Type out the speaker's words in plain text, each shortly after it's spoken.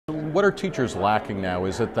what are teachers lacking now?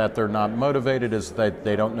 Is it that they're not motivated? Is it that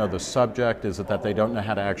they don't know the subject? Is it that they don't know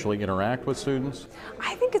how to actually interact with students?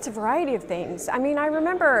 I think it's a variety of things. I mean, I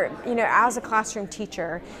remember, as a classroom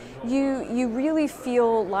teacher, you really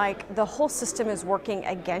feel like the whole system is working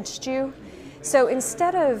against you. So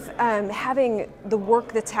instead of having the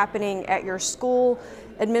work that's happening at your school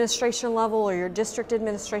administration level or your district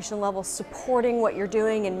administration level supporting what you're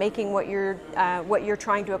doing and making what you're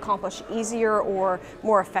trying to accomplish easier or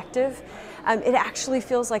more effective, it actually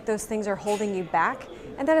feels like those things are holding you back.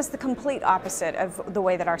 And that is the complete opposite of the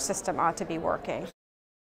way that our system ought to be working.